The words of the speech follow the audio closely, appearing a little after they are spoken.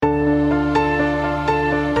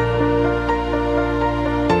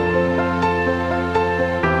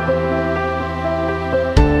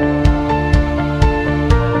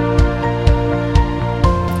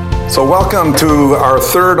So welcome to our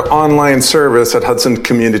third online service at Hudson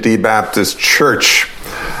Community Baptist Church.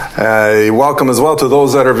 Welcome as well to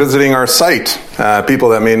those that are visiting our site, people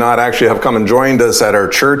that may not actually have come and joined us at our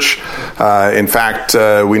church. In fact,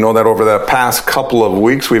 we know that over the past couple of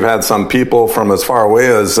weeks, we've had some people from as far away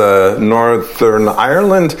as Northern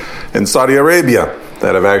Ireland and Saudi Arabia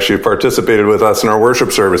that have actually participated with us in our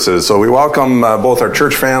worship services. So we welcome both our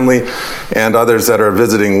church family and others that are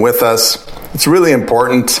visiting with us. It's really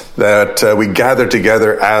important that we gather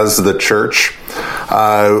together as the church.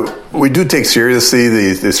 We do take seriously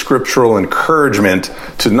the scriptural encouragement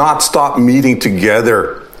to not stop meeting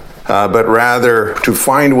together, but rather to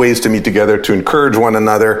find ways to meet together, to encourage one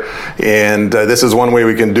another. And this is one way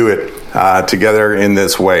we can do it together in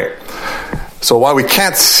this way. So while we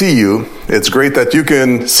can't see you, it's great that you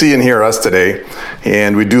can see and hear us today.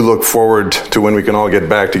 And we do look forward to when we can all get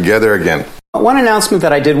back together again. One announcement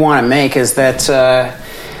that I did want to make is that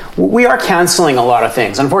we are canceling a lot of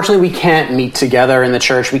things. Unfortunately, we can't meet together in the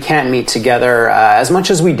church. We can't meet together as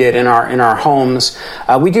much as we did in our homes.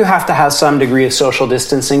 We do have to have some degree of social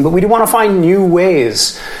distancing, but we do want to find new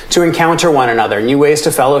ways to encounter one another, new ways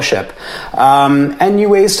to fellowship, and new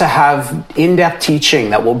ways to have in-depth teaching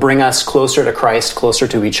that will bring us closer to Christ, closer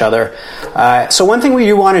to each other. So one thing we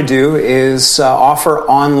do want to do is offer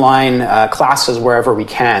online classes wherever we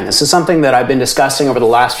can. This is something that I've been discussing over the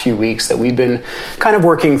last few weeks that we've been kind of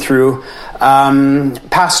working through.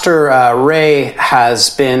 Pastor Ray has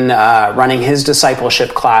been running his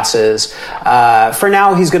discipleship classes. For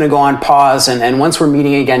now, he's going to go on pause, and once we're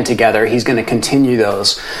meeting again together, he's going to continue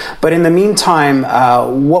those. But in the meantime,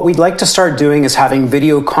 what we'd like to start doing is having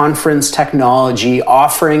video conference technology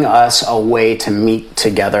offering us a way to meet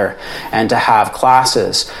together and to have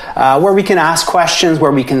classes where we can ask questions,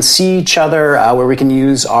 where we can see each other, where we can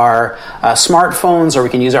use our smartphones or we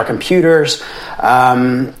can use our computers.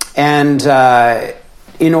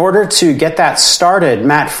 In order to get that started,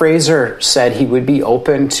 Matt Fraser said he would be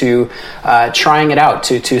open to trying it out,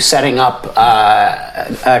 to setting up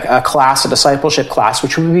a class, a discipleship class,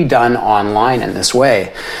 which would be done online in this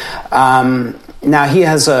way. Now, he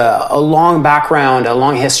has a long background, a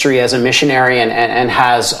long history as a missionary and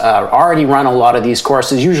has already run a lot of these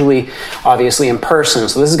courses, usually, obviously, in person.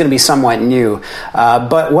 So this is going to be somewhat new.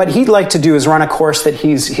 But what he'd like to do is run a course that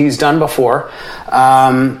he's done before.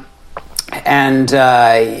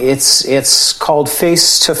 It's called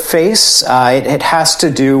Face to Face. It has to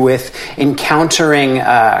do with encountering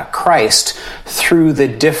Christ through the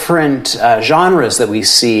different genres that we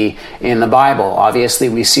see in the Bible. Obviously,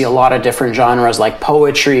 we see a lot of different genres like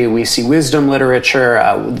poetry, we see wisdom literature,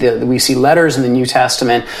 we see letters in the New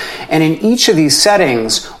Testament. And in each of these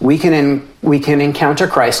settings, we can encounter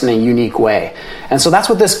Christ in a unique way. And so that's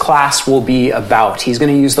what this class will be about. He's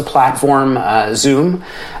going to use the platform Zoom.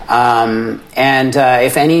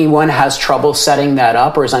 If anyone has trouble setting that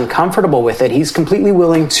up or is uncomfortable with it, he's completely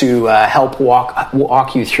willing to help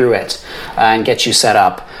walk you through it and get you set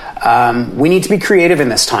up. We need to be creative in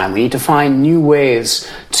this time. We need to find new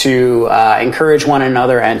ways to encourage one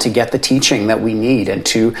another and to get the teaching that we need and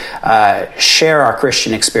to share our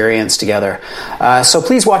Christian experience together. So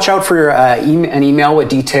please watch out for an email with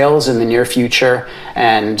details in the near future,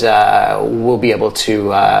 and we'll be able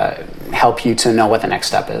to help you to know what the next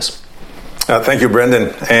step is. Thank you,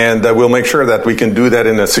 Brendan. And we'll make sure that we can do that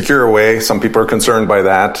in a secure way. Some people are concerned by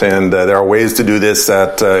that, and there are ways to do this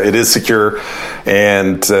that it is secure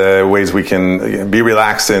and ways we can be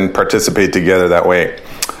relaxed and participate together that way.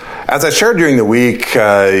 As I shared during the week,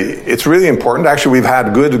 it's really important. Actually, we've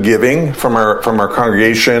had good giving from our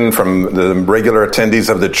congregation, from the regular attendees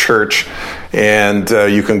of the church, and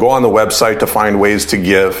you can go on the website to find ways to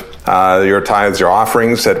give your tithes, your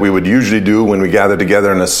offerings that we would usually do when we gather together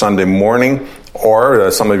on a Sunday morning. Or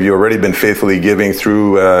some of you already been faithfully giving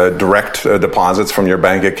through direct deposits from your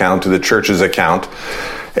bank account to the church's account.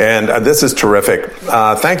 And this is terrific.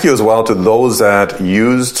 Thank you as well to those that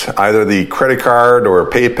used either the credit card or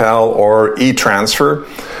PayPal or e-transfer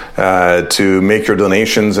to make your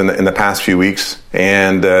donations in the past few weeks.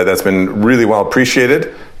 And that's been really well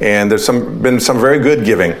appreciated. And there's been some very good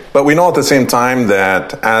giving. But we know at the same time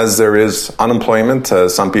that as there is unemployment,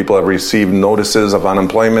 some people have received notices of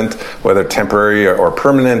unemployment, whether temporary or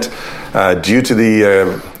permanent, due to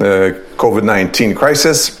the COVID-19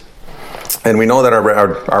 crisis. And we know that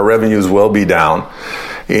our revenues will be down.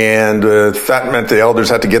 And that meant the elders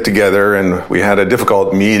had to get together, and we had a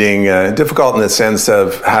difficult meeting, difficult in the sense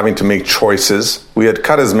of having to make choices. We had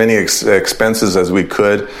cut as many expenses as we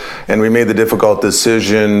could, and we made the difficult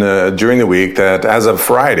decision during the week that as of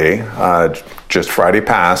Friday, just Friday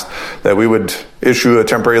past, that we would issue a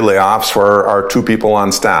temporary layoffs for our 2 people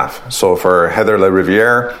on staff. So for Heather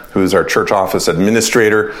LaRiviere, who's our church office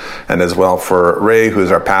administrator, and as well for Ray, who's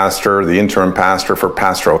our pastor, the interim pastor for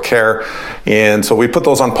pastoral care. And so we put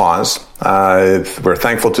those on pause. We're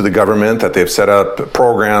thankful to the government that they've set up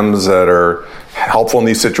programs that are helpful in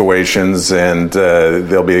these situations, and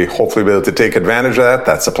they'll be hopefully be able to take advantage of that.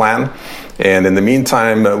 That's the plan. And in the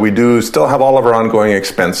meantime, we do still have all of our ongoing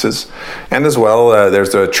expenses. And as well,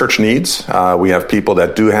 there's the church needs. We have people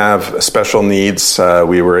that do have special needs.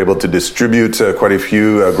 We were able to distribute quite a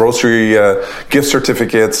few grocery gift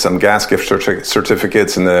certificates, some gas gift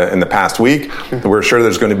certificates in the past week. We're sure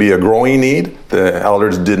there's going to be a growing need. The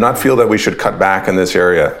elders did not feel that we should cut back in this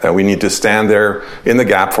area, that we need to stand there in the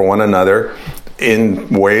gap for one another in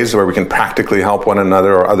ways where we can practically help one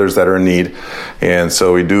another or others that are in need. And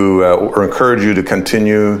so we do encourage you to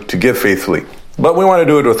continue to give faithfully. But we want to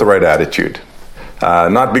do it with the right attitude.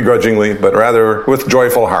 Not begrudgingly, but rather with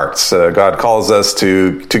joyful hearts. God calls us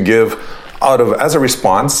to give as a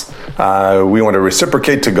response. We want to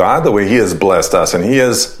reciprocate to God the way He has blessed us, and He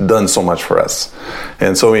has done so much for us.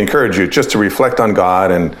 And so we encourage you just to reflect on God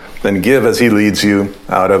and then give as He leads you,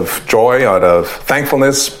 out of joy, out of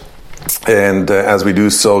thankfulness. And as we do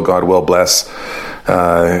so, God will bless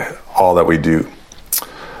all that we do.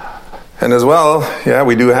 And as well,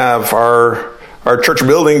 we do have our church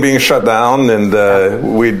building being shut down,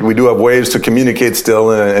 and we do have ways to communicate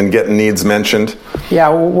still and get needs mentioned. Yeah,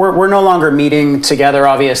 we're no longer meeting together,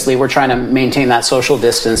 obviously. We're trying to maintain that social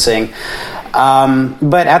distancing.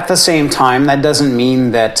 But at the same time, that doesn't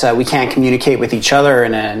mean that we can't communicate with each other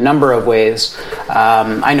in a number of ways.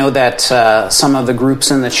 I know that some of the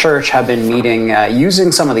groups in the church have been meeting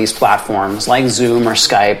using some of these platforms like Zoom or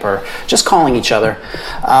Skype or just calling each other.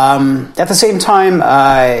 At the same time,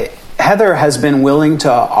 Heather has been willing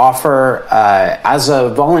to offer, as a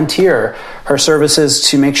volunteer, her services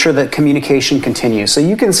to make sure that communication continues. So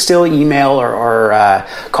you can still email or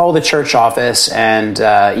call the church office, and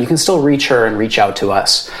you can still reach her and reach out to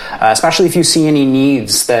us, especially if you see any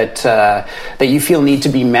needs that you feel need to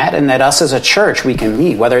be met, and that us as a church we can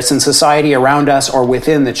meet, whether it's in society around us or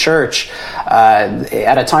within the church.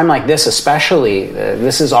 At a time like this especially,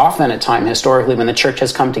 this is often a time historically when the church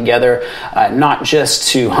has come together, not just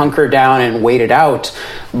to hunker down and wait it out,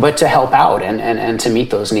 but to help out and to meet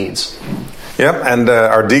those needs. Yep, and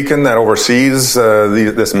our deacon that oversees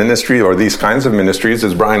this ministry or these kinds of ministries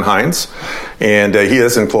is Brian Hines, and he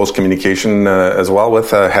is in close communication as well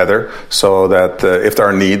with Heather, so that if there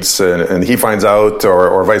are needs and he finds out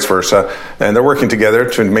or vice versa, and they're working together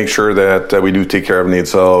to make sure that we do take care of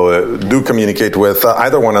needs. So do communicate with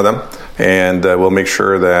either one of them, and we'll make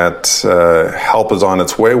sure that help is on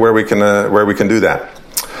its way where we can do that.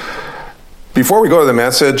 Before we go to the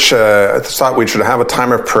message, I thought we should have a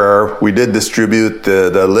time of prayer. We did distribute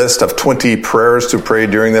the list of 20 prayers to pray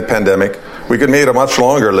during the pandemic. We could make a much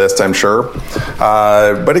longer list, I'm sure,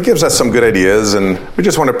 but it gives us some good ideas, and we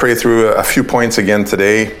just want to pray through a few points again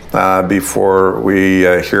today before we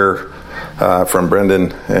hear from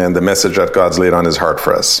Brendan and the message that God's laid on his heart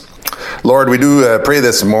for us. Lord, we do pray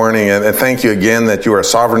this morning and thank you again that you are a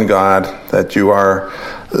sovereign God, that you are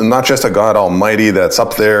not just a God Almighty that's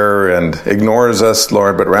up there and ignores us,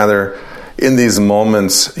 Lord, but rather in these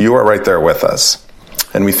moments, you are right there with us.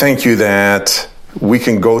 And we thank you that we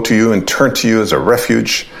can go to you and turn to you as a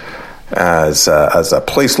refuge, as a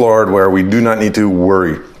place, Lord, where we do not need to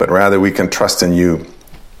worry, but rather we can trust in you.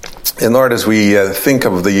 And Lord, as we think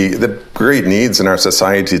of the great needs in our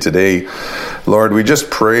society today, Lord, we just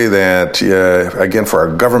pray that, again, for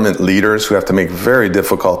our government leaders who have to make very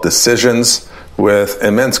difficult decisions with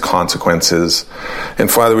immense consequences. And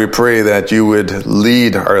Father, we pray that you would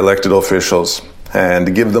lead our elected officials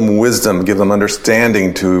and give them wisdom, give them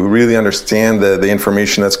understanding to really understand the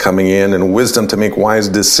information that's coming in, and wisdom to make wise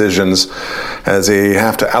decisions as they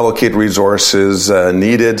have to allocate resources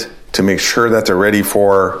needed to make sure that they're ready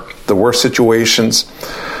for the worst situations.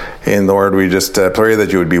 And Lord, we just pray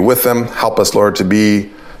that you would be with them. Help us, Lord, to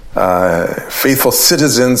be faithful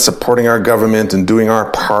citizens supporting our government and doing our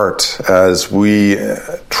part as we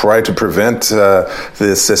try to prevent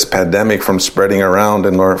this pandemic from spreading around.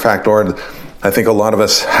 And Lord, in fact, Lord, I think a lot of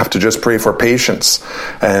us have to just pray for patience.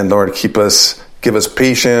 And Lord, give us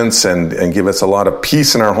patience and give us a lot of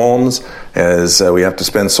peace in our homes as we have to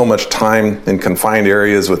spend so much time in confined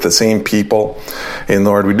areas with the same people. And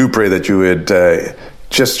Lord, we do pray that you would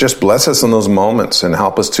just bless us in those moments and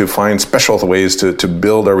help us to find special ways to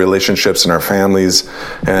build our relationships in our families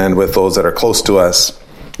and with those that are close to us.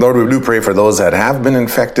 Lord, we do pray for those that have been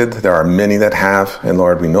infected. There are many that have. And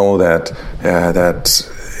Lord, we know that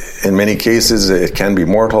in many cases, it can be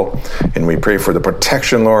mortal. And we pray for the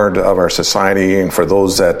protection, Lord, of our society, and for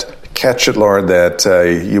those that catch it, Lord, that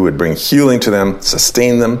you would bring healing to them,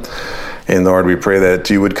 sustain them. And Lord, we pray that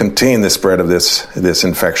you would contain the spread of this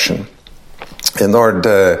infection. And Lord,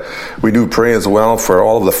 we do pray as well for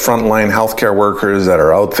all of the frontline healthcare workers that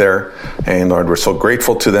are out there. And Lord, we're so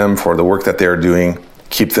grateful to them for the work that they're doing.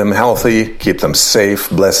 Keep them healthy, keep them safe,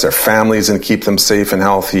 bless their families and keep them safe and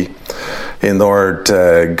healthy. And Lord,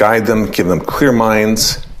 guide them, give them clear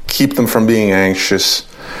minds, keep them from being anxious.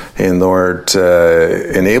 And Lord,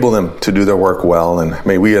 enable them to do their work well. And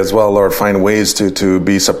may we as well, Lord, find ways to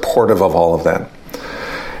be supportive of all of that.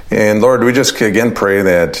 And Lord, we just again pray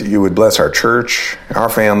that you would bless our church, our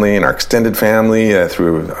family, and our extended family and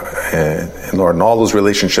Lord, and all those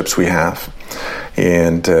relationships we have.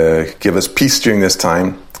 And give us peace during this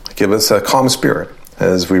time. Give us a calm spirit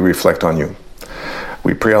as we reflect on you.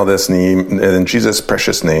 We pray all this in Jesus'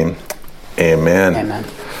 precious name. Amen. Amen.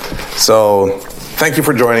 So thank you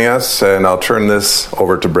for joining us, and I'll turn this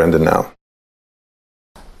over to Brendan now.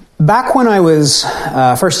 Back when I was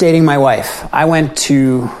first dating my wife, I went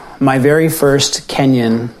to my very first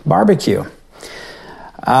Kenyan barbecue.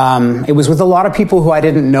 It was with a lot of people who I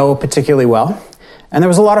didn't know particularly well, and there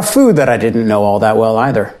was a lot of food that I didn't know all that well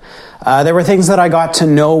either. There were things that I got to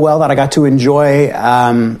know well, that I got to enjoy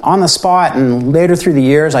on the spot, and later through the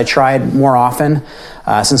years I tried more often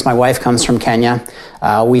since my wife comes from Kenya.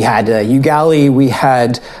 We had ugali, we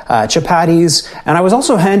had chapatis, and I was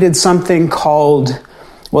also handed something called,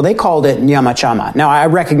 well, they called it nyama chama. Now, I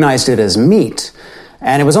recognized it as meat,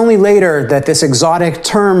 and it was only later that this exotic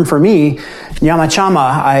term for me, nyama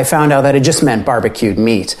chama, I found out that it just meant barbecued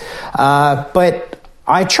meat. But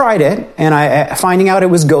I tried it, and finding out it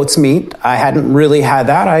was goat's meat, I hadn't really had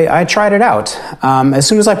that. I tried it out. As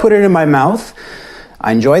soon as I put it in my mouth,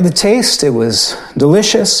 I enjoyed the taste. It was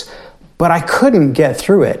delicious, but I couldn't get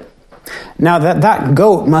through it. Now, that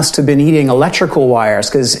goat must have been eating electrical wires,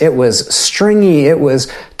 because it was stringy, it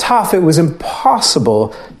was tough, it was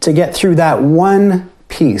impossible to get through that one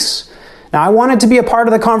piece. Now, I wanted to be a part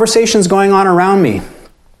of the conversations going on around me,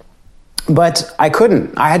 but I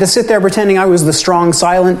couldn't. I had to sit there pretending I was the strong,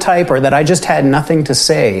 silent type, or that I just had nothing to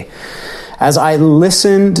say, as I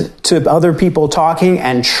listened to other people talking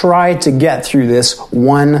and tried to get through this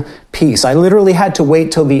one piece. I literally had to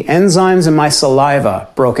wait till the enzymes in my saliva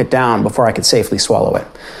broke it down before I could safely swallow it.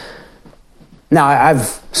 Now,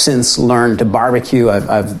 I've since learned to barbecue.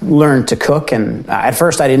 I've learned to cook, and at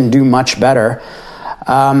first I didn't do much better.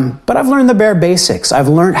 But I've learned the bare basics. I've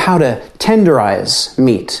learned how to tenderize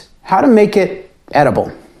meat, how to make it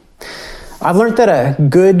edible. I've learned that a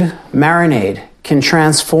good marinade can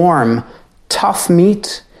transform tough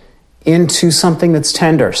meat into something that's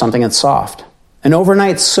tender, something that's soft. An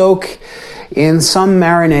overnight soak in some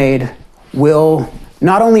marinade will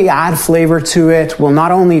not only add flavor to it, will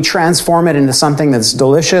not only transform it into something that's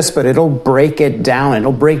delicious, but it'll break it down.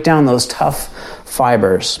 It'll break down those tough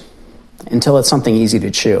fibers until it's something easy to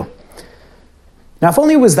chew. Now, if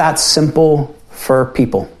only it was that simple for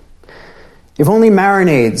people. If only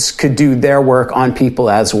marinades could do their work on people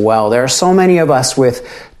as well. There are so many of us with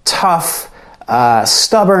tough,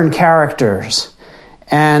 stubborn characters.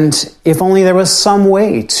 And if only there was some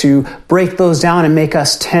way to break those down and make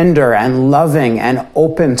us tender and loving and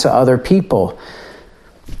open to other people.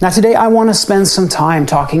 Now, today I want to spend some time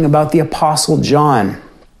talking about the Apostle John.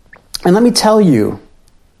 And let me tell you,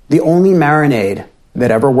 the only marinade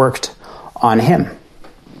that ever worked on him.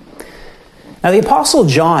 Now, the Apostle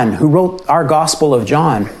John, who wrote our Gospel of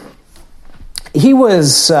John, he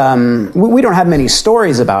was, we don't have many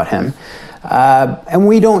stories about him. And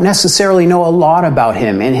we don't necessarily know a lot about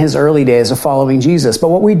him in his early days of following Jesus. But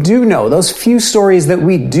what we do know, those few stories that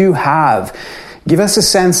we do have, give us a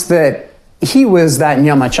sense that he was that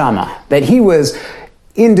nyama chama, that he was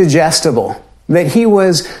indigestible, that he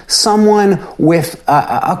was someone with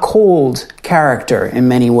a cold character in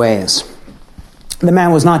many ways. The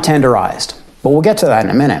man was not tenderized, but we'll get to that in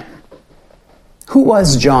a minute. Who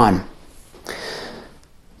was John?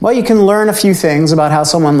 Well, you can learn a few things about how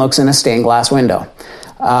someone looks in a stained glass window.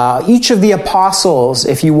 Each of the apostles,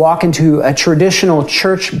 if you walk into a traditional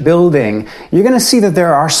church building, you're going to see that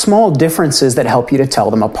there are small differences that help you to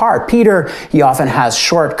tell them apart. Peter, he often has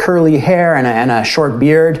short curly hair and a short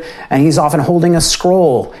beard, and he's often holding a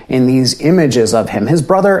scroll in these images of him. His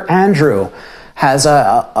brother Andrew has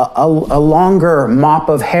a longer mop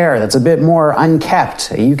of hair that's a bit more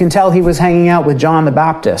unkept. You can tell he was hanging out with John the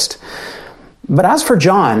Baptist. But as for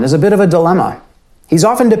John, there's a bit of a dilemma. He's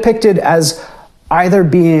often depicted as either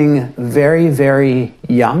being very, very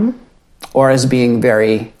young or as being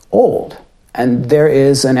very old. And there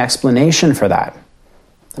is an explanation for that.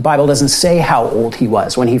 The Bible doesn't say how old he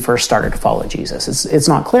was when he first started to follow Jesus. It's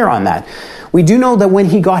not clear on that. We do know that when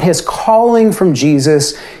he got his calling from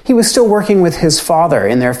Jesus, he was still working with his father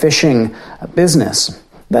in their fishing business.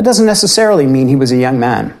 That doesn't necessarily mean he was a young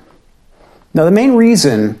man. Now, the main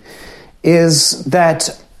reason is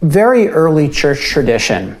that very early church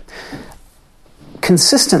tradition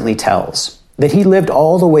consistently tells that he lived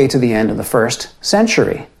all the way to the end of the first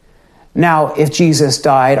century. Now, if Jesus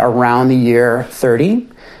died around the year 30,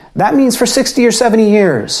 that means for 60 or 70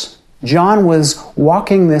 years, John was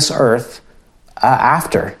walking this earth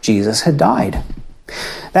after Jesus had died.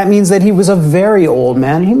 That means that he was a very old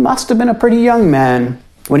man. He must have been a pretty young man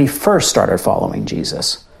when he first started following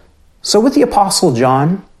Jesus. So with the Apostle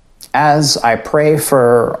John, as I pray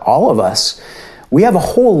for all of us, we have a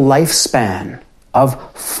whole lifespan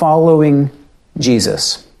of following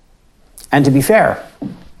Jesus. And to be fair,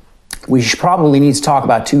 we probably need to talk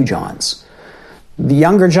about two Johns. The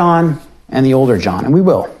younger John and the older John, and we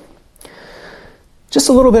will. Just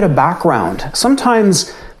a little bit of background.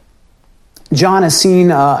 Sometimes John is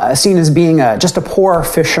seen as being just a poor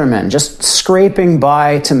fisherman, just scraping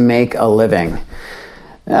by to make a living.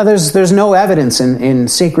 Now, there's no evidence in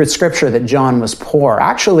sacred scripture that John was poor.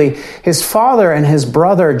 Actually, his father and his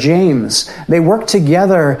brother James, they worked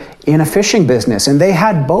together in a fishing business, and they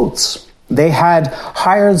had boats. They had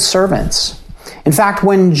hired servants. In fact,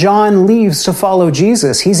 when John leaves to follow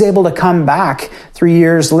Jesus, he's able to come back 3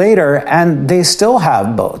 years later, and they still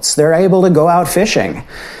have boats. They're able to go out fishing.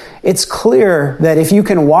 It's clear that if you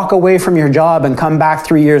can walk away from your job and come back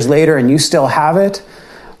 3 years later and you still have it,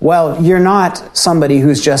 well, you're not somebody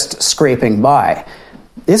who's just scraping by.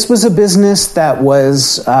 This was a business that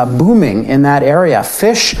was booming in that area.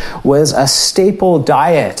 Fish was a staple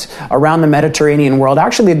diet around the Mediterranean world.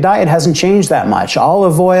 Actually, the diet hasn't changed that much.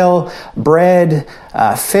 Olive oil, bread,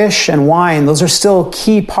 fish, and wine, those are still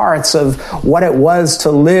key parts of what it was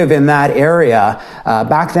to live in that area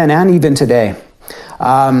back then and even today.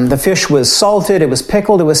 The fish was salted, it was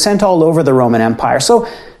pickled, it was sent all over the Roman Empire. So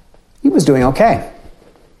he was doing okay.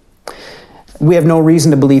 We have no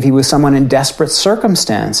reason to believe he was someone in desperate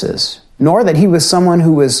circumstances, nor that he was someone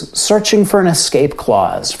who was searching for an escape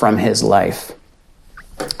clause from his life.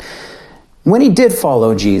 When he did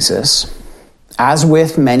follow Jesus, as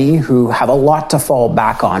with many who have a lot to fall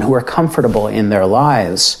back on, who are comfortable in their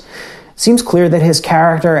lives, it seems clear that his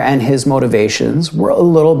character and his motivations were a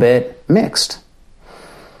little bit mixed.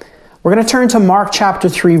 We're going to turn to Mark chapter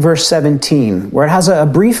 3, verse 17, where it has a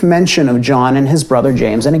brief mention of John and his brother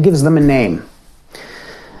James, and it gives them a name.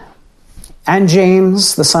 And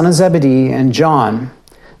James, the son of Zebedee, and John,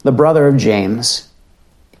 the brother of James,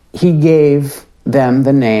 he gave them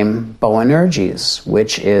the name Boanerges,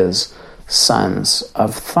 which is sons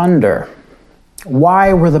of thunder.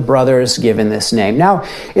 Why were the brothers given this name? Now,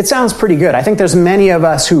 it sounds pretty good. I think there's many of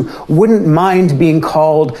us who wouldn't mind being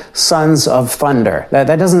called sons of thunder.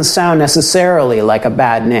 That doesn't sound necessarily like a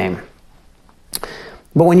bad name.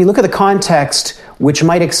 But when you look at the context, which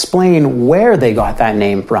might explain where they got that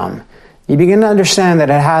name from, you begin to understand that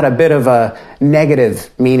it had a bit of a negative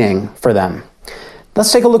meaning for them.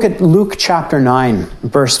 Let's take a look at Luke chapter 9,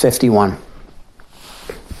 verse 51.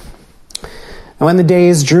 And when the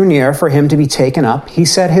days drew near for him to be taken up, he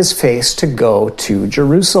set his face to go to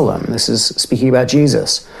Jerusalem. This is speaking about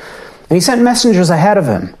Jesus. And he sent messengers ahead of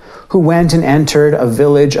him, who went and entered a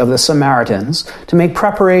village of the Samaritans to make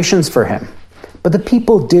preparations for him. But the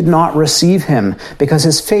people did not receive him, because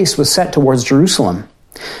his face was set towards Jerusalem.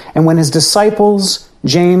 And when his disciples,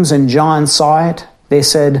 James and John, saw it, they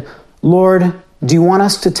said, "Lord, do you want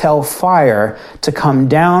us to tell fire to come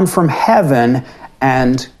down from heaven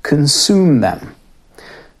and consume them?"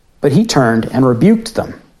 But he turned and rebuked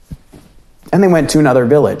them. And they went to another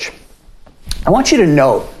village. I want you to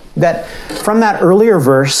note that from that earlier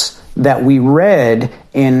verse that we read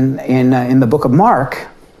in the book of Mark,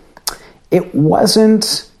 it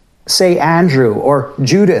wasn't, say, Andrew or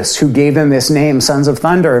Judas who gave them this name, Sons of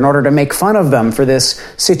Thunder, in order to make fun of them for this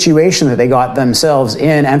situation that they got themselves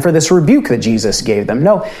in and for this rebuke that Jesus gave them.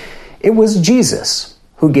 No, it was Jesus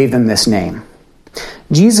who gave them this name.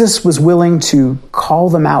 Jesus was willing to call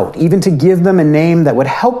them out, even to give them a name that would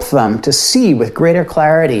help them to see with greater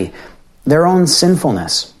clarity their own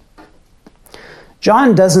sinfulness.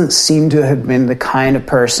 John doesn't seem to have been the kind of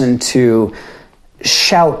person to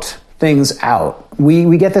shout things out.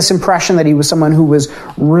 We get this impression that he was someone who was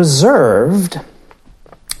reserved,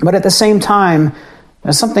 but at the same time,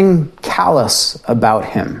 there's something callous about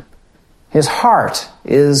him. His heart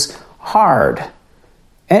is hard.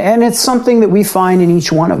 And it's something that we find in each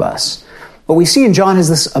one of us. What we see in John is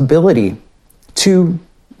this ability to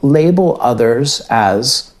label others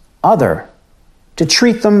as other, to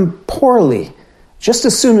treat them poorly, just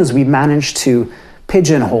as soon as we manage to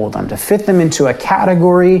pigeonhole them, to fit them into a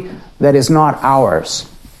category that is not ours.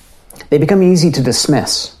 They become easy to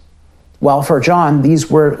dismiss. Well, for John, these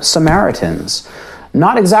were Samaritans,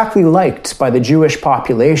 not exactly liked by the Jewish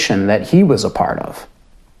population that he was a part of.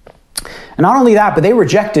 And not only that, but they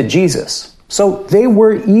rejected Jesus. So they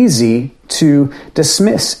were easy to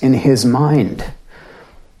dismiss in his mind.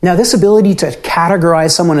 Now, this ability to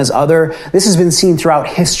categorize someone as other, this has been seen throughout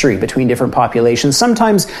history between different populations,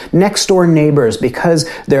 sometimes next-door neighbors because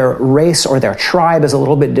their race or their tribe is a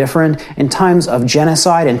little bit different. In times of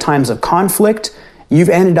genocide, in times of conflict, you've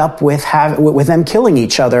ended up with them killing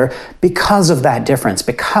each other because of that difference,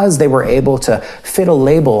 because they were able to fit a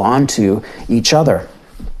label onto each other.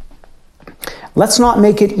 Let's not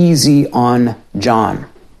make it easy on John.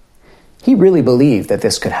 He really believed that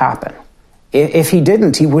this could happen. If he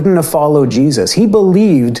didn't, he wouldn't have followed Jesus. He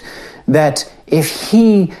believed that if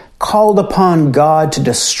he called upon God to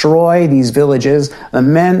destroy these villages, the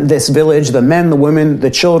men, the women,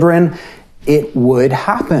 the children, it would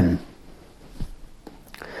happen.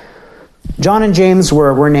 John and James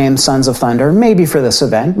were named Sons of Thunder, maybe for this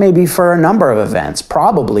event, maybe for a number of events,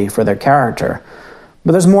 probably for their character.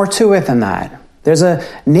 But there's more to it than that. There's a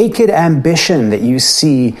naked ambition that you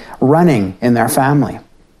see running in their family.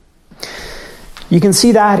 You can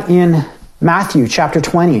see that in Matthew chapter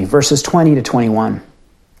 20, verses 20 to 21.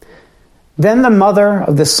 Then the mother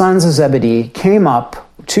of the sons of Zebedee came up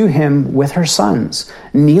to him with her sons.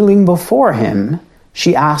 Kneeling before him,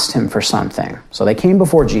 she asked him for something. So they came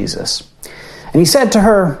before Jesus. And he said to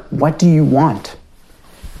her, "What do you want?"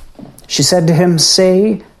 She said to him,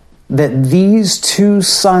 "Say that these 2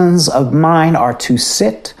 sons of mine are to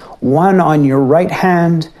sit, one on your right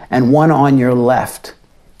hand and one on your left,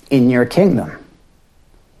 in your kingdom."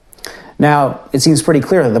 Now, it seems pretty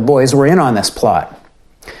clear that the boys were in on this plot.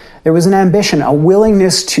 There was an ambition, a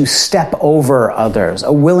willingness to step over others,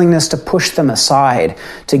 a willingness to push them aside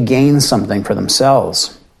to gain something for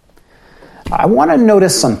themselves. I want to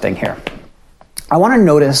notice something here. I want to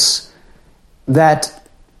notice that,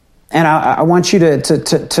 and I want you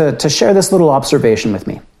to share this little observation with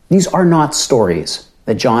me. These are not stories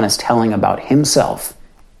that John is telling about himself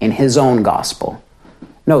in his own gospel.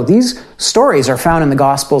 No, these stories are found in the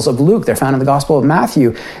Gospels of Luke. They're found in the Gospel of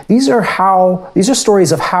Matthew. These are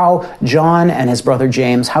stories of how John and his brother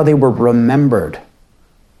James, how they were remembered.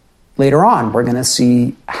 Later on, we're going to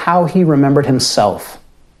see how he remembered himself.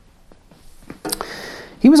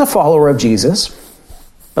 He was a follower of Jesus,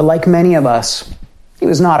 but like many of us, he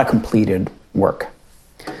was not a completed work.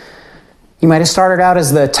 He might have started out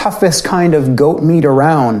as the toughest kind of goat meat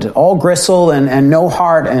around, all gristle and no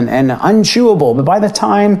heart and unchewable. But by the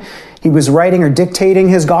time he was writing or dictating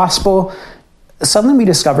his gospel, suddenly we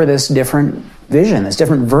discover this different vision, this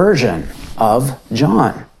different version of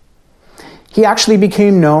John. He actually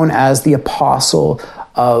became known as the apostle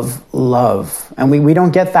of love. And we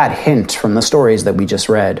don't get that hint from the stories that we just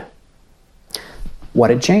read. What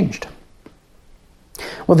had changed?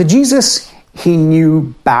 Well, the Jesus he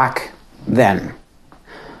knew back then,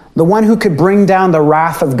 the one who could bring down the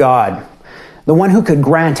wrath of God, the one who could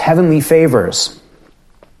grant heavenly favors,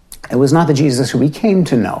 it was not the Jesus who we came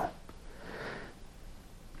to know.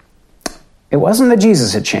 It wasn't that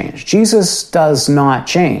Jesus had changed. Jesus does not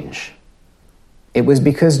change. It was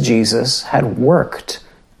because Jesus had worked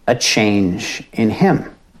a change in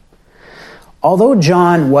him. Although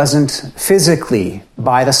John wasn't physically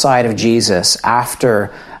by the side of Jesus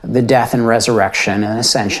after the death and resurrection and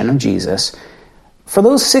ascension of Jesus, for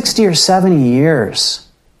those 60 or 70 years,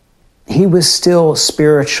 he was still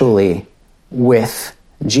spiritually with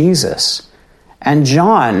Jesus. And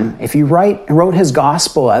John, if he wrote his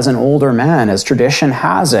gospel as an older man, as tradition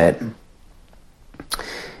has it,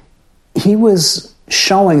 he was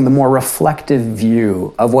showing the more reflective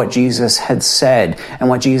view of what Jesus had said and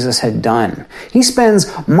what Jesus had done. He spends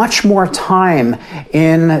much more time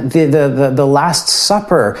in the Last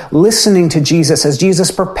Supper listening to Jesus as Jesus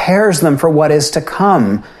prepares them for what is to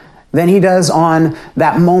come than he does on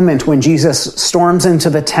that moment when Jesus storms into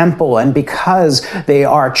the temple, and because they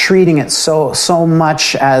are treating it so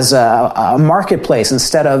much as a marketplace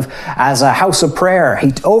instead of as a house of prayer,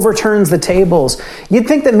 he overturns the tables. You'd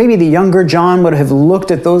think that maybe the younger John would have looked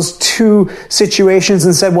at those two situations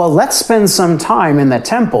and said, well, let's spend some time in the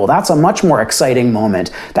temple. That's a much more exciting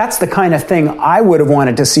moment. That's the kind of thing I would have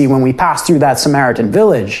wanted to see when we passed through that Samaritan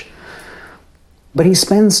village. But he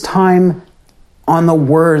spends time on the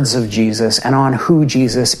words of Jesus and on who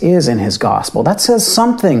Jesus is in his gospel. That says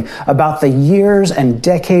something about the years and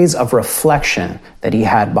decades of reflection that he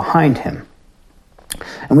had behind him.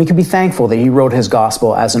 And we can be thankful that he wrote his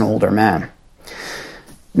gospel as an older man.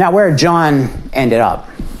 Now, where John ended up.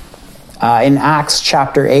 In Acts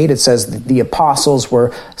chapter 8, it says that the apostles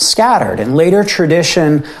were scattered. And later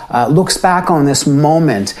tradition looks back on this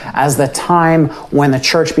moment as the time when the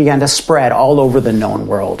church began to spread all over the known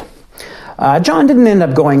world. John didn't end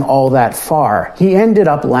up going all that far. He ended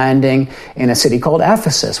up landing in a city called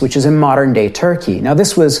Ephesus, which is in modern-day Turkey. Now,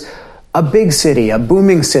 this was a big city, a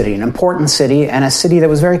booming city, an important city, and a city that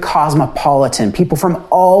was very cosmopolitan. People from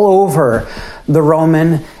all over the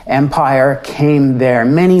Roman Empire came there.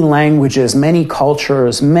 Many languages, many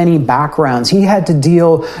cultures, many backgrounds. He had to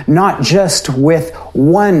deal not just with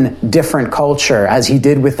one different culture, as he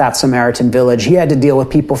did with that Samaritan village. He had to deal with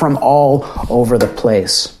people from all over the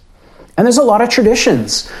place. And there's a lot of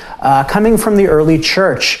traditions coming from the early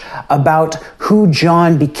church about who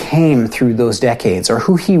John became through those decades, or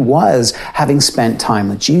who he was having spent time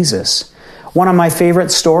with Jesus. One of my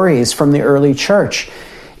favorite stories from the early church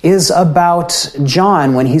is about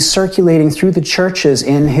John when he's circulating through the churches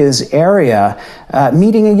in his area,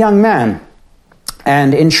 meeting a young man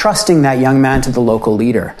and entrusting that young man to the local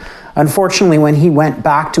leader. Unfortunately, when he went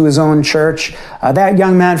back to his own church, that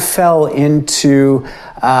young man fell into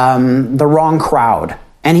the wrong crowd.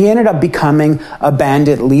 And he ended up becoming a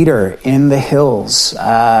bandit leader in the hills,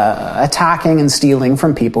 attacking and stealing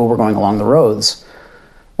from people who were going along the roads.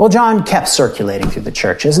 Well, John kept circulating through the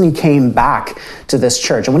churches, and he came back to this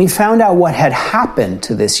church. And when he found out what had happened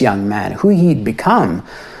to this young man, who he'd become,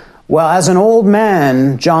 well, as an old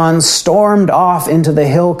man, John stormed off into the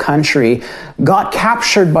hill country, got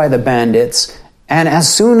captured by the bandits, and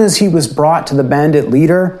as soon as he was brought to the bandit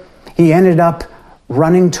leader, he ended up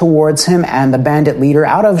running towards him, and the bandit leader,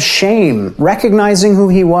 out of shame, recognizing who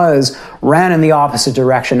he was, ran in the opposite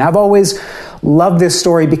direction. I've always loved this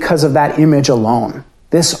story because of that image alone.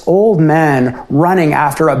 This old man running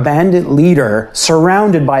after a bandit leader,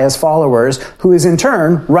 surrounded by his followers, who is in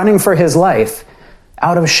turn running for his life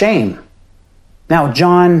out of shame. Now,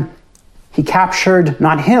 John, he captured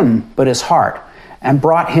not him, but his heart, and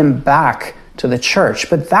brought him back to the church.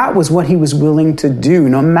 But that was what he was willing to do,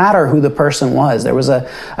 no matter who the person was. There was a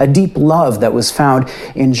deep love that was found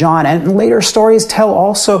in John. And later stories tell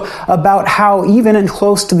also about how even in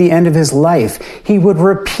close to the end of his life, he would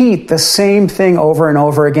repeat the same thing over and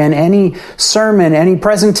over again. Any sermon, any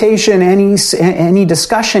presentation, any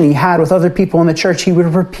discussion he had with other people in the church, he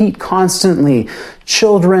would repeat constantly,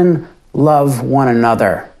 "Children, love one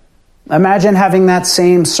another." Imagine having that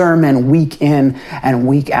same sermon week in and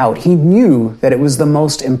week out. He knew that it was the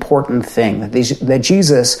most important thing, that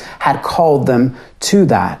Jesus had called them to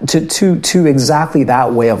that, to exactly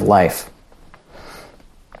that way of life.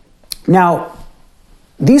 Now,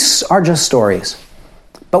 these are just stories,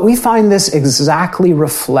 but we find this exactly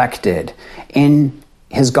reflected in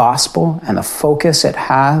his gospel and the focus it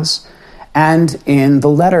has, and in the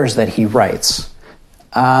letters that he writes.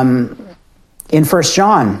 In 1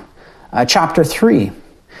 John, chapter 3,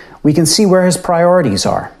 we can see where his priorities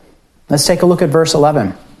are. Let's take a look at verse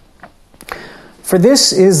 11. "For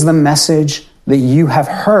this is the message that you have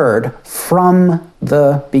heard from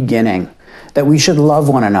the beginning, that we should love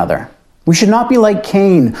one another. We should not be like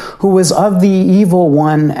Cain, who was of the evil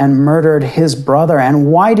one and murdered his brother. And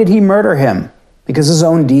why did he murder him? Because his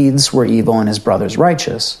own deeds were evil and his brother's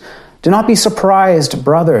righteous. Do not be surprised,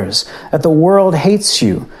 brothers, that the world hates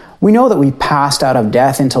you. We know that we passed out of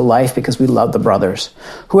death into life because we love the brothers.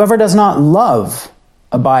 Whoever does not love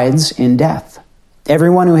abides in death.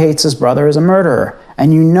 Everyone who hates his brother is a murderer,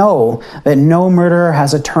 and you know that no murderer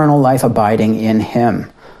has eternal life abiding in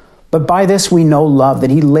him. But by this we know love,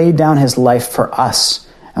 that he laid down his life for us,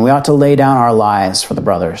 and we ought to lay down our lives for the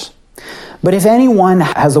brothers. But if anyone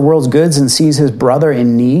has the world's goods and sees his brother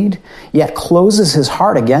in need, yet closes his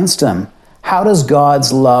heart against him, how does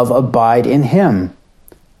God's love abide in him?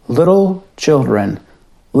 Little children,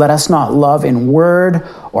 let us not love in word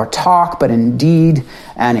or talk, but in deed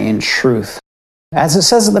and in truth." As it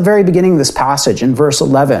says at the very beginning of this passage in verse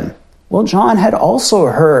 11, well, John had also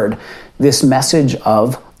heard this message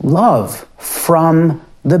of love from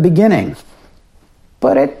the beginning.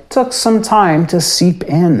 But it took some time to seep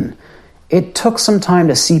in. It took some time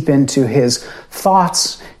to seep into his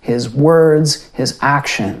thoughts, his words, his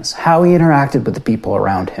actions, how he interacted with the people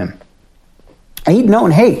around him. He'd known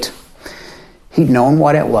hate. He'd known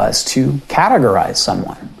what it was to categorize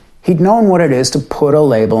someone. He'd known what it is to put a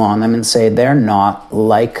label on them and say, they're not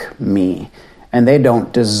like me, and they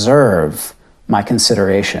don't deserve my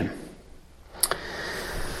consideration.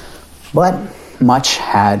 But much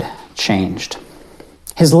had changed.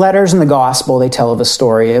 His letters in the gospel, they tell the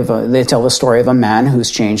story of a man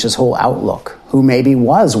who's changed his whole outlook, who maybe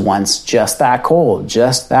was once just that cold,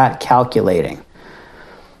 just that calculating.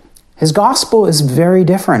 His gospel is very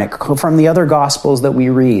different from the other gospels that we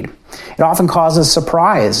read. It often causes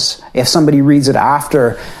surprise if somebody reads it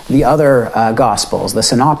after the other gospels, the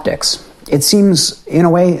synoptics. It seems, in a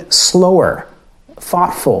way, slower,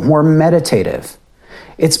 thoughtful, more meditative.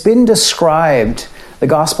 It's been described, the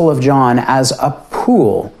Gospel of John, as a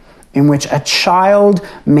pool in which a child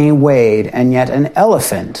may wade and yet an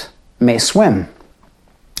elephant may swim.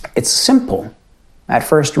 It's simple at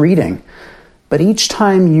first reading, but each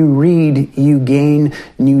time you read, you gain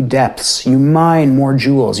new depths, you mine more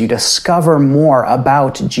jewels, you discover more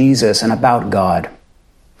about Jesus and about God.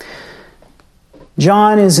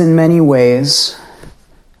 John is in many ways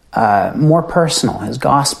more personal. His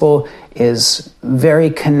gospel is very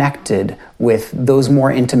connected with those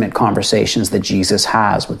more intimate conversations that Jesus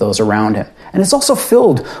has with those around him. And it's also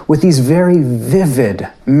filled with these very vivid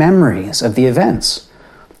memories of the events.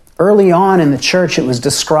 Early on in the church, it was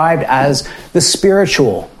described as the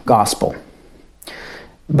spiritual gospel.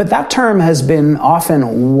 But that term has been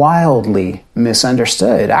often wildly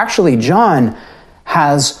misunderstood. Actually, John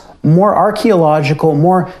has more archaeological,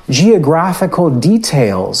 more geographical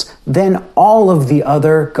details than all of the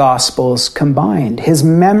other Gospels combined. His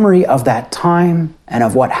memory of that time and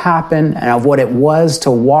of what happened and of what it was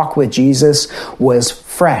to walk with Jesus was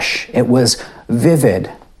fresh. It was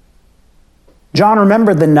vivid. John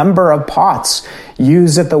remembered the number of pots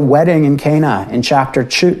used at the wedding in Cana in chapter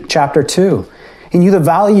 2. He knew the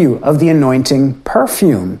value of the anointing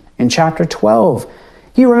perfume in chapter 12.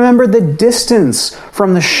 He remembered the distance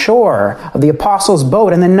from the shore of the apostles'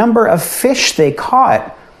 boat and the number of fish they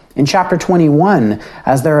caught in chapter 21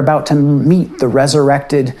 as they're about to meet the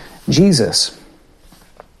resurrected Jesus.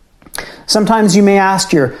 Sometimes you may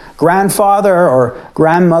ask your grandfather or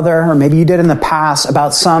grandmother, or maybe you did in the past,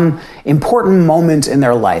 about some important moment in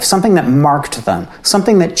their life, something that marked them,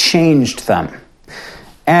 something that changed them.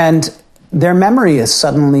 And their memory is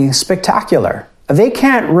suddenly spectacular. They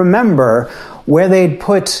can't remember where they'd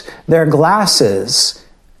put their glasses,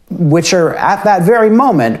 which are at that very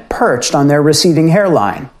moment perched on their receding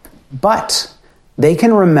hairline. But they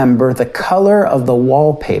can remember the color of the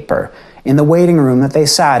wallpaper in the waiting room that they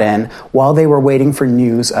sat in while they were waiting for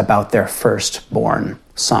news about their firstborn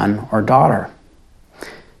son or daughter.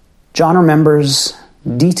 John remembers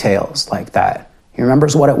details like that. He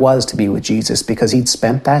remembers what it was to be with Jesus because he'd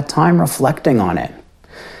spent that time reflecting on it.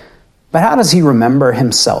 But how does he remember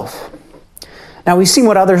himself? Now, we've seen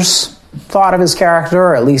what others thought of his character,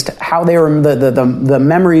 or at least how they were the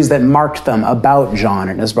memories that marked them about John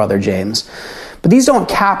and his brother James. But these don't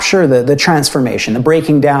capture the transformation, the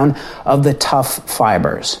breaking down of the tough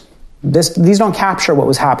fibers. These don't capture what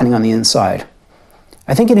was happening on the inside.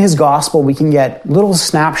 I think in his gospel, we can get little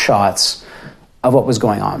snapshots of what was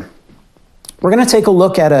going on. We're going to take a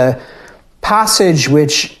look at a passage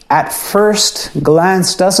which at first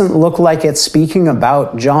glance doesn't look like it's speaking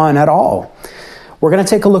about John at all. We're going to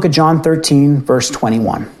take a look at John 13, verse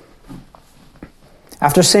 21.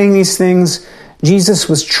 After saying these things, Jesus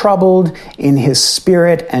was troubled in his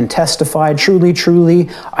spirit and testified, "Truly, truly,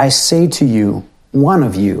 I say to you, one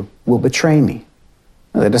of you will betray me."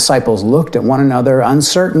 The disciples looked at one another,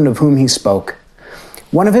 uncertain of whom he spoke.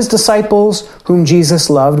 One of his disciples, whom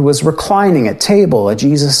Jesus loved, was reclining at table at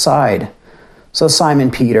Jesus' side. So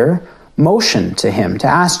Simon Peter motioned to him to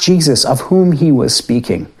ask Jesus of whom he was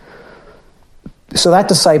speaking. So that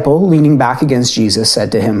disciple, leaning back against Jesus,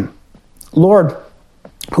 said to him, "Lord,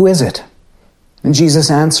 who is it?" And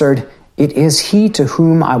Jesus answered, "It is he to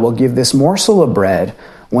whom I will give this morsel of bread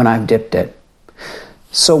when I've dipped it."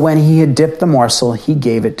 So when he had dipped the morsel, he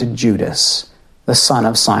gave it to Judas, the son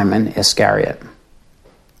of Simon Iscariot.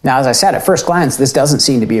 Now, as I said, at first glance, this doesn't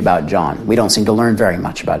seem to be about John. We don't seem to learn very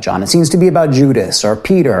much about John. It seems to be about Judas or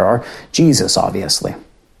Peter or Jesus, obviously.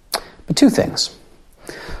 But two things.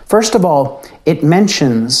 First of all, it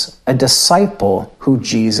mentions a disciple who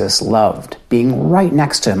Jesus loved, being right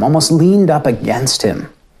next to him, almost leaned up against him.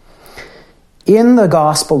 In the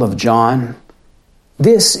Gospel of John,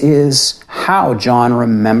 this is how John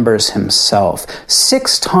remembers himself.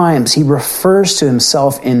 6 times he refers to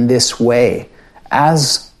himself in this way,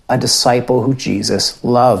 as a disciple who Jesus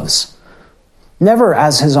loves. Never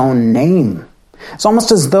as his own name. It's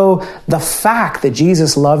almost as though the fact that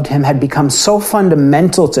Jesus loved him had become so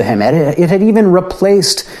fundamental to him, it had even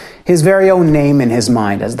replaced his very own name in his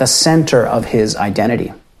mind as the center of his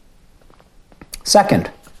identity. Second,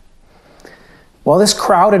 While this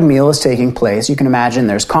crowded meal is taking place, you can imagine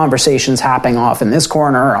there's conversations happening off in this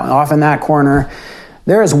corner, off in that corner.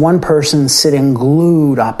 There is one person sitting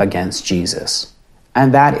glued up against Jesus,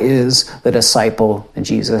 and that is the disciple that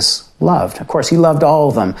Jesus loved. Of course, he loved all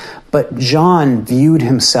of them, but John viewed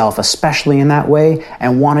himself especially in that way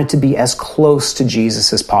and wanted to be as close to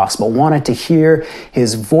Jesus as possible, wanted to hear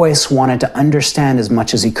his voice, wanted to understand as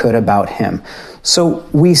much as he could about him. So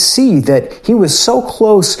we see that he was so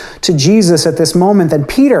close to Jesus at this moment that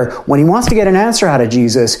Peter, when he wants to get an answer out of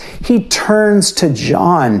Jesus, he turns to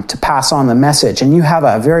John to pass on the message. And you have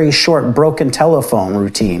a very short broken telephone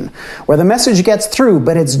routine where the message gets through,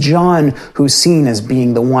 but it's John who's seen as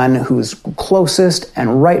being the one who's closest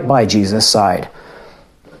and right by Jesus' side.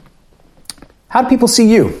 How do people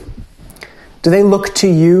see you? Do they look to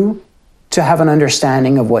you to have an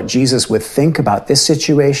understanding of what Jesus would think about this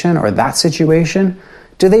situation or that situation?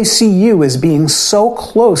 Do they see you as being so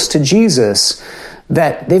close to Jesus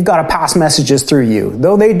that they've got to pass messages through you?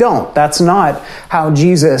 Though they don't. That's not how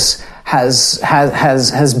Jesus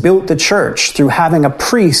has built the church, through having a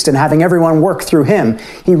priest and having everyone work through him.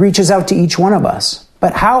 He reaches out to each one of us.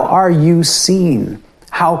 But how are you seen?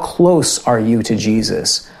 How close are you to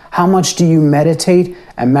Jesus? How much do you meditate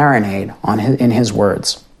and marinate in his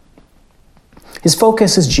words? His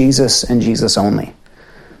focus is Jesus and Jesus only.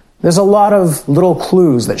 There's a lot of little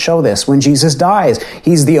clues that show this. When Jesus dies,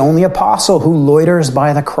 he's the only apostle who loiters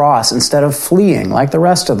by the cross instead of fleeing like the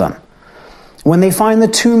rest of them. When they find the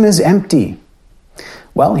tomb is empty,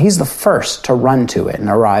 well, he's the first to run to it and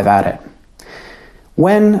arrive at it.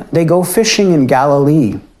 When they go fishing in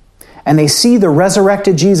Galilee and they see the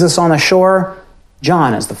resurrected Jesus on the shore,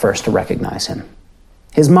 John is the first to recognize him.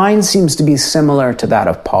 His mind seems to be similar to that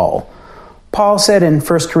of Paul. Paul said in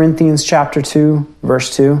 1 Corinthians chapter 2,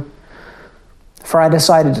 verse 2, "For I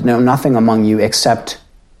decided to know nothing among you except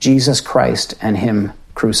Jesus Christ and him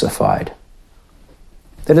crucified."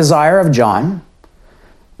 The desire of John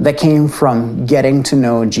that came from getting to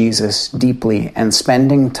know Jesus deeply and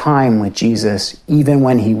spending time with Jesus even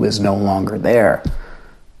when he was no longer there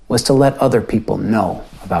was to let other people know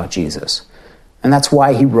about Jesus. And that's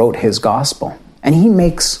why he wrote his gospel. And he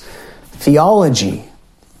makes theology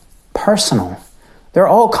personal. There are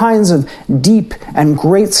all kinds of deep and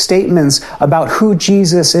great statements about who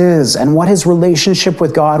Jesus is and what his relationship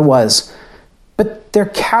with God was. But they're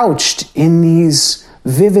couched in these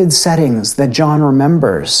vivid settings that John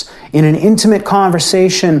remembers, in an intimate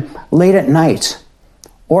conversation late at night,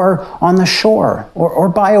 or on the shore, or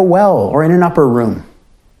by a well, or in an upper room.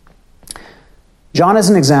 John is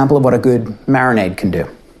an example of what a good marinade can do.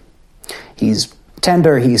 He's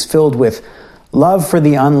tender, he's filled with love for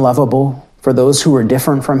the unlovable, for those who are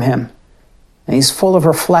different from him. And he's full of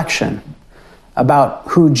reflection about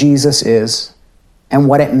who Jesus is and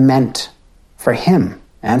what it meant for him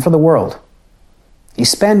and for the world. He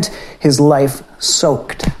spent his life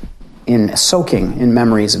soaking in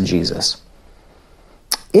memories of Jesus.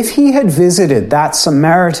 If he had visited that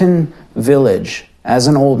Samaritan village as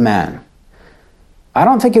an old man, I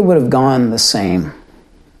don't think it would have gone the same.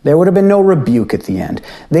 There would have been no rebuke at the end.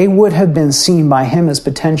 They would have been seen by him as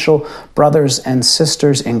potential brothers and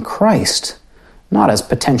sisters in Christ, not as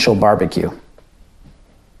potential barbecue.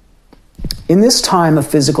 In this time of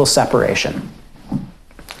physical separation,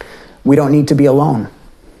 we don't need to be alone.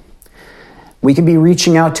 We can be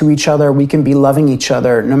reaching out to each other. We can be loving each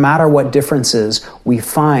other, no matter what differences we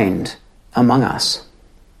find among us.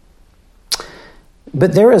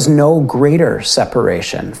 But there is no greater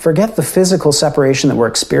separation. Forget the physical separation that we're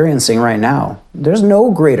experiencing right now. There's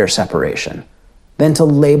no greater separation than to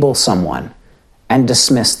label someone and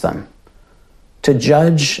dismiss them, to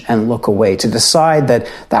judge and look away, to decide that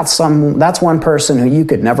that's one person who you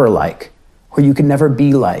could never like, who you could never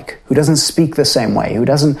be like, who doesn't speak the same way, who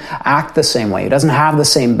doesn't act the same way, who doesn't have the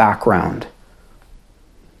same background.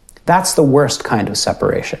 That's the worst kind of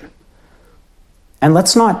separation. And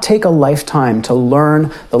let's not take a lifetime to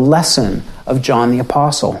learn the lesson of John the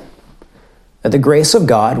Apostle, that the grace of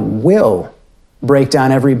God will break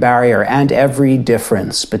down every barrier and every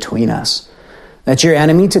difference between us, that your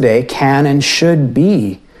enemy today can and should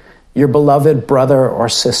be your beloved brother or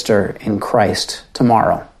sister in Christ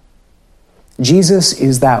tomorrow. Jesus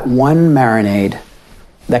is that one marinade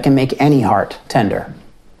that can make any heart tender.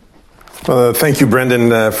 Thank you,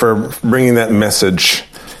 Brendan, for bringing that message.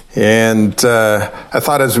 And I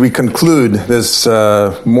thought as we conclude this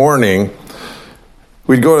morning,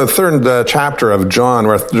 we'd go to the third chapter of John,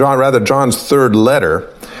 John's third letter.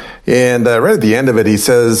 And right at the end of it, he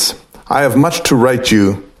says, "I have much to write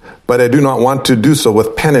you, but I do not want to do so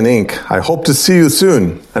with pen and ink. I hope to see you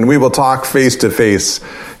soon, and we will talk face to face.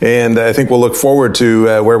 And I think we'll look forward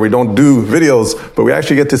to where we don't do videos, but we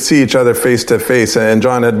actually get to see each other face to face. And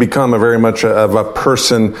John had become very much of a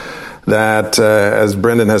person that, as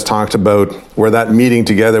Brendan has talked about, where that meeting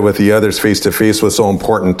together with the others face to face was so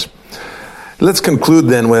important. Let's conclude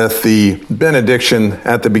then with the benediction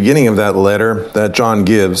at the beginning of that letter that John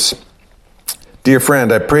gives. Dear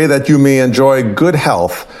friend, I pray that you may enjoy good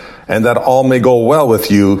health and that all may go well with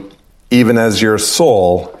you, even as your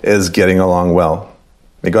soul is getting along well.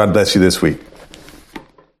 May God bless you this week.